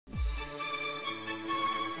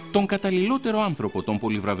Τον καταλληλότερο άνθρωπο, τον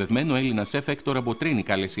πολυβραβευμένο Έλληνα σεφ Έκτορα Μποτρίνι,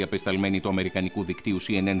 κάλεσε η απεσταλμένη του αμερικανικού δικτύου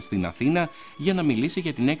CNN στην Αθήνα για να μιλήσει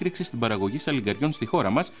για την έκρηξη στην παραγωγή σαλιγκαριών στη χώρα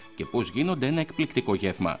μας και πώς γίνονται ένα εκπληκτικό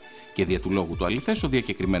γεύμα. Και δια του λόγου του αληθές, ο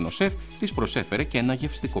διακεκριμένος σεφ της προσέφερε και ένα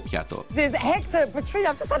γευστικό πιάτο.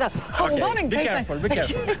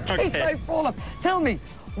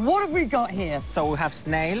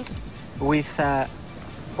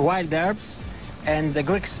 Wild herbs and the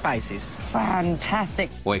Greek spices. Fantastic.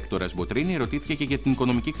 Ο Έκτορας Μποτρίνι ερωτήθηκε και για την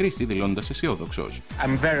οικονομική κρίση, δηλώνοντας αισιόδοξος.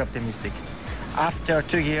 I'm very optimistic. After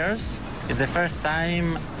 2 years, it's the first time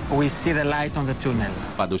we see the light on the tunnel.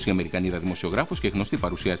 Πάντως η Αμερικανίδα δημοσιογράφος και γνωστή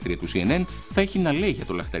παρουσιάστρια του CNN θα έχει να λέει για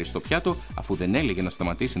το λαχταριστό πιάτο, αφού δεν έλεγε να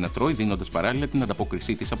σταματήσει να τρώει, δίνοντας παράλληλα την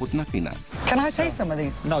ανταπόκρισή της από την Αθήνα. Can I taste some of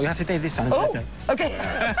these? No, you have to taste this one. It's better. Okay.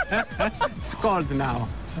 It's cold now.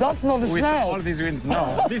 That's not a With snail. all this wind. No,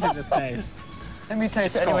 this is a snail. Let me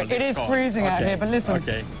taste it anyway. It is freezing out here, but listen.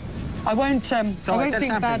 Okay. I won't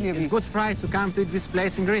think badly of you. It's good price to come to this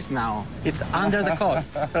place in Greece now. It's under the cost.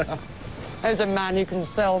 There's a man who can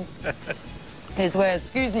sell his wares.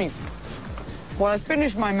 Excuse me. Well, I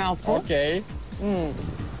finished my mouthful. Okay.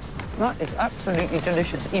 That is absolutely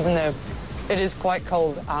delicious, even though it is quite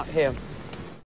cold out here.